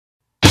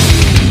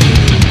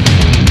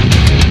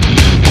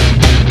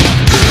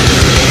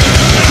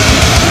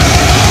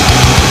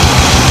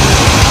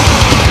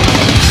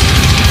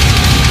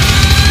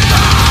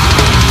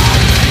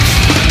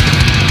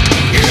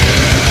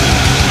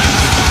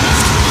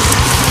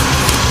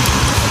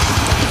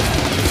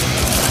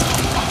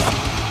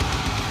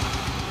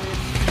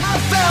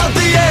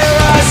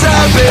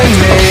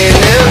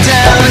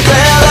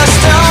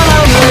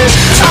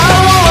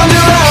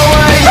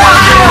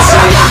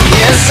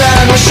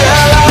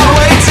shell, I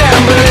wait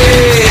and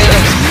bleed.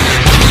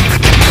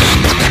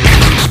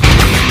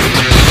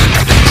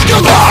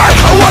 Goodbye,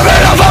 a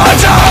weapon of our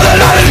time. The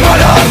night is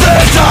bright of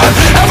this time.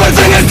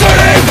 Everything is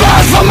turning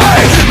fast for me.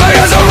 My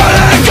ears are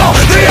running cold,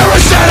 the air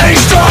is standing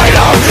straight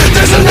up.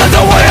 This is not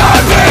the way I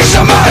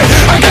picture me.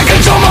 I can't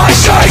control my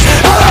shakes.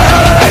 How the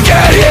hell did I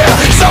get here?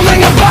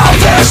 Something about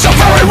this so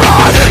very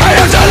wrong. I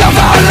have to laugh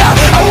out loud.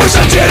 I wish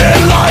I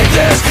didn't like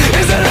this.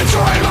 Is it a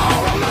dream?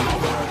 I'll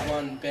remember.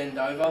 One bend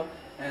over,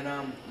 and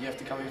you have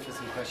to come in for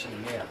some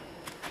questioning now.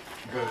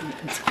 Good.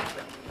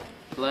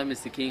 Hello,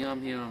 Mr. King.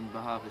 I'm here on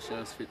behalf of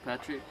Sheriff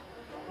Fitzpatrick.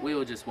 We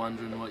were just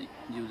wondering what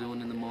you were doing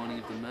in the morning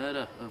of the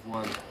murder of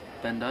one.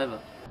 Bend over.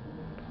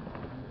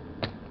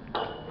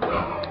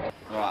 Alright,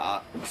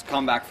 I just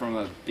come back from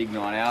a big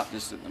night out,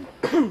 just at the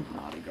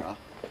Mardi Gras.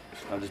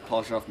 I just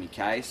polished off my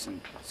case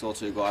and saw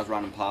two guys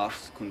running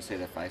past, couldn't see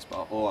their face,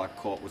 but all I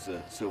caught was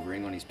a silver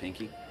ring on his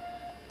pinky.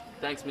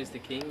 Thanks,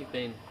 Mr. King. You've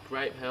been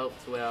great help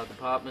to our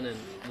department, and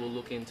we'll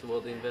look into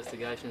all the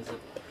investigations that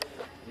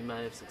you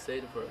may have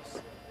succeeded for us.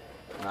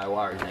 No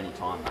worries, any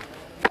time.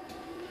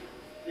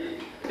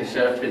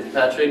 Sheriff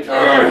Fitzpatrick.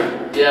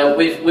 Yeah,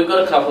 we've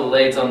got a couple of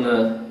leads on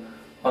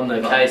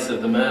the case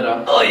of the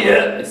murder. Oh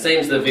yeah. It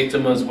seems the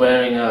victim was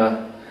wearing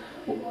a.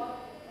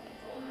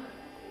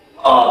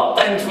 Oh,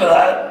 thanks for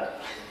that.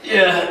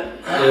 Yeah.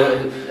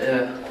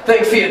 Yeah.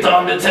 Thanks for your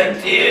time,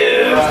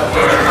 detective.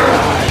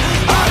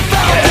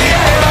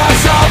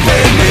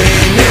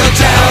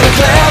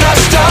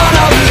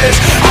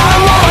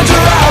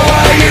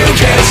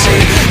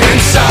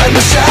 Inside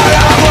the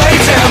shadow,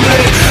 wait and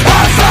bleed. I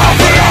fell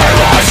for the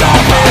rise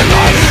of my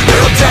life.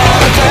 Kneel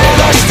down and pull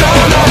the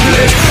stone of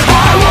bliss. I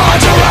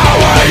wander out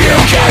where you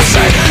can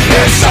see.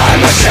 Inside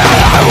the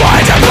shadow,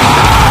 wait and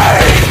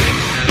bleed.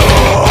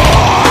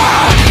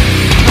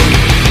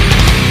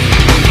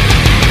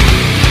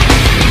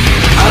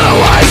 And I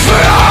wait for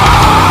you.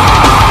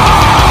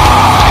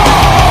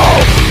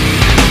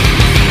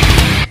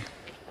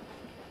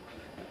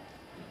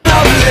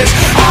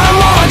 I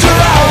wander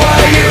out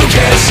where you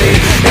can see.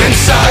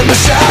 Inside the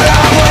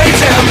shadow,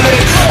 wait and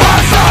bleed. I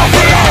fell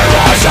for the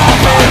rise of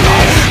my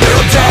life.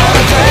 Kneel down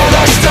and pull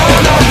the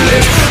stone of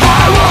bliss. I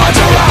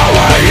wander out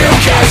where you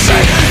can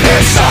see.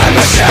 Inside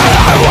the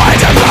shadow,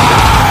 wait and bleed.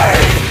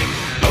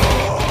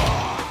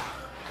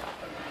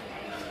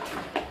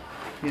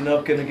 You're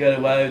not gonna get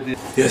away with this.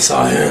 Yes,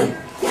 I am.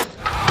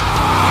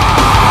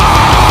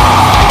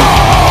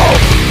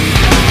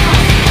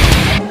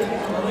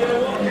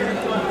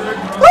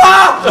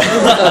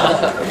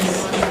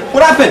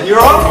 What happened? You're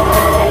all?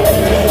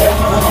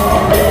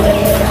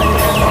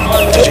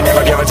 Did you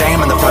never give a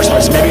damn in the first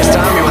place? Maybe it's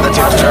time you were the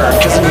deal turd.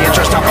 Kissing the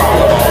interest of all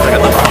of all. They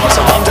got the promise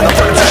of love to the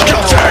third.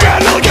 Guilty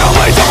and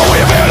illegally. Don't we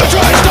have to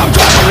try. Stop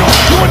driving you.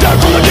 You were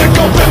dead from the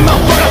get-go. Been the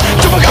burner.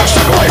 Double cock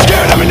stuck away.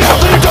 Scared of me now.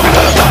 Then you tell me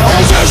that it's not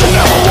all says it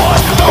never was.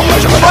 No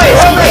measurement. Wait,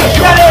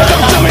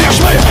 don't tell me you're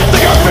sweet.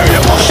 Think I'm fair, you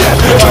bullshit.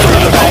 Just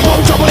another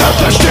album. Jumping out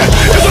this shit.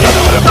 It's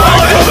another minute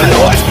break. Another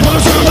noise.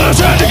 Another sooner than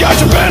it's had. You got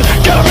your pen.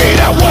 Gotta be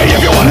that way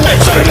if you want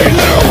it. Saturday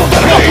literal.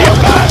 Better be your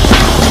bad.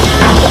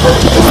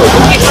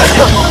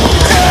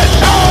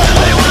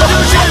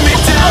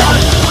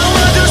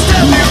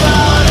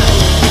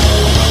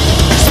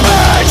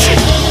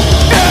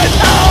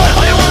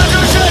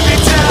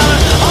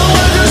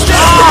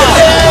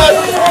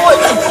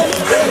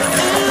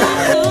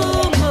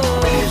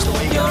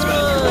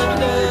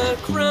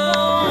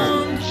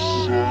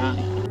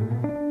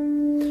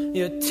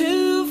 You're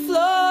 2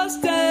 floors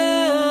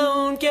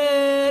down,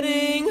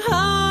 getting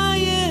high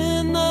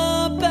in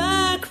the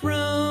back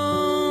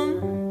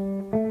room.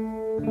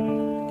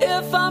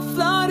 If I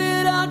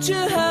flooded out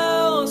your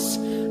house,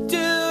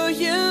 do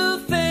you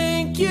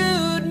think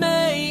you'd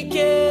make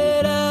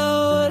it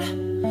out?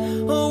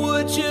 Or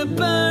would you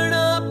burn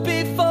up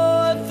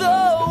before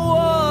the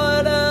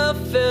water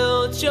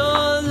filled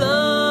your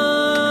lungs?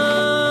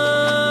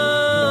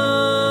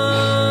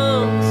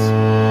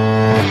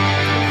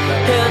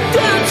 And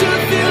down to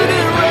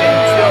Funeral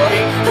Road,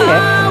 I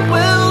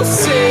will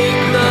sing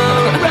the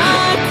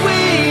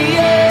requiem.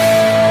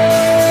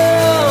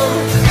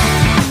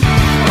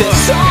 This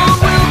song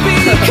will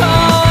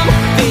become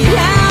the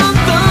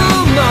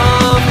anthem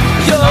of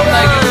your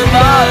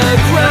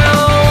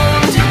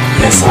underground.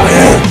 Yes, I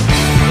am.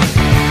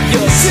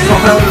 You're too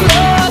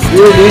lost.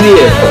 You're an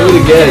idiot. Do it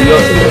again.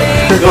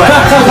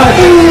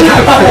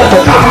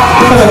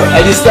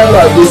 And you stand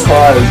like this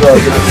high as well.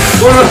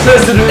 What am I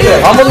supposed to do there?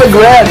 I'm on the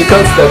ground. You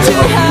can't stand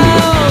up.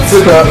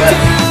 Super.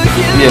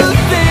 Yeah.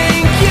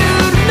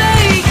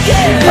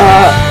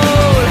 Yeah.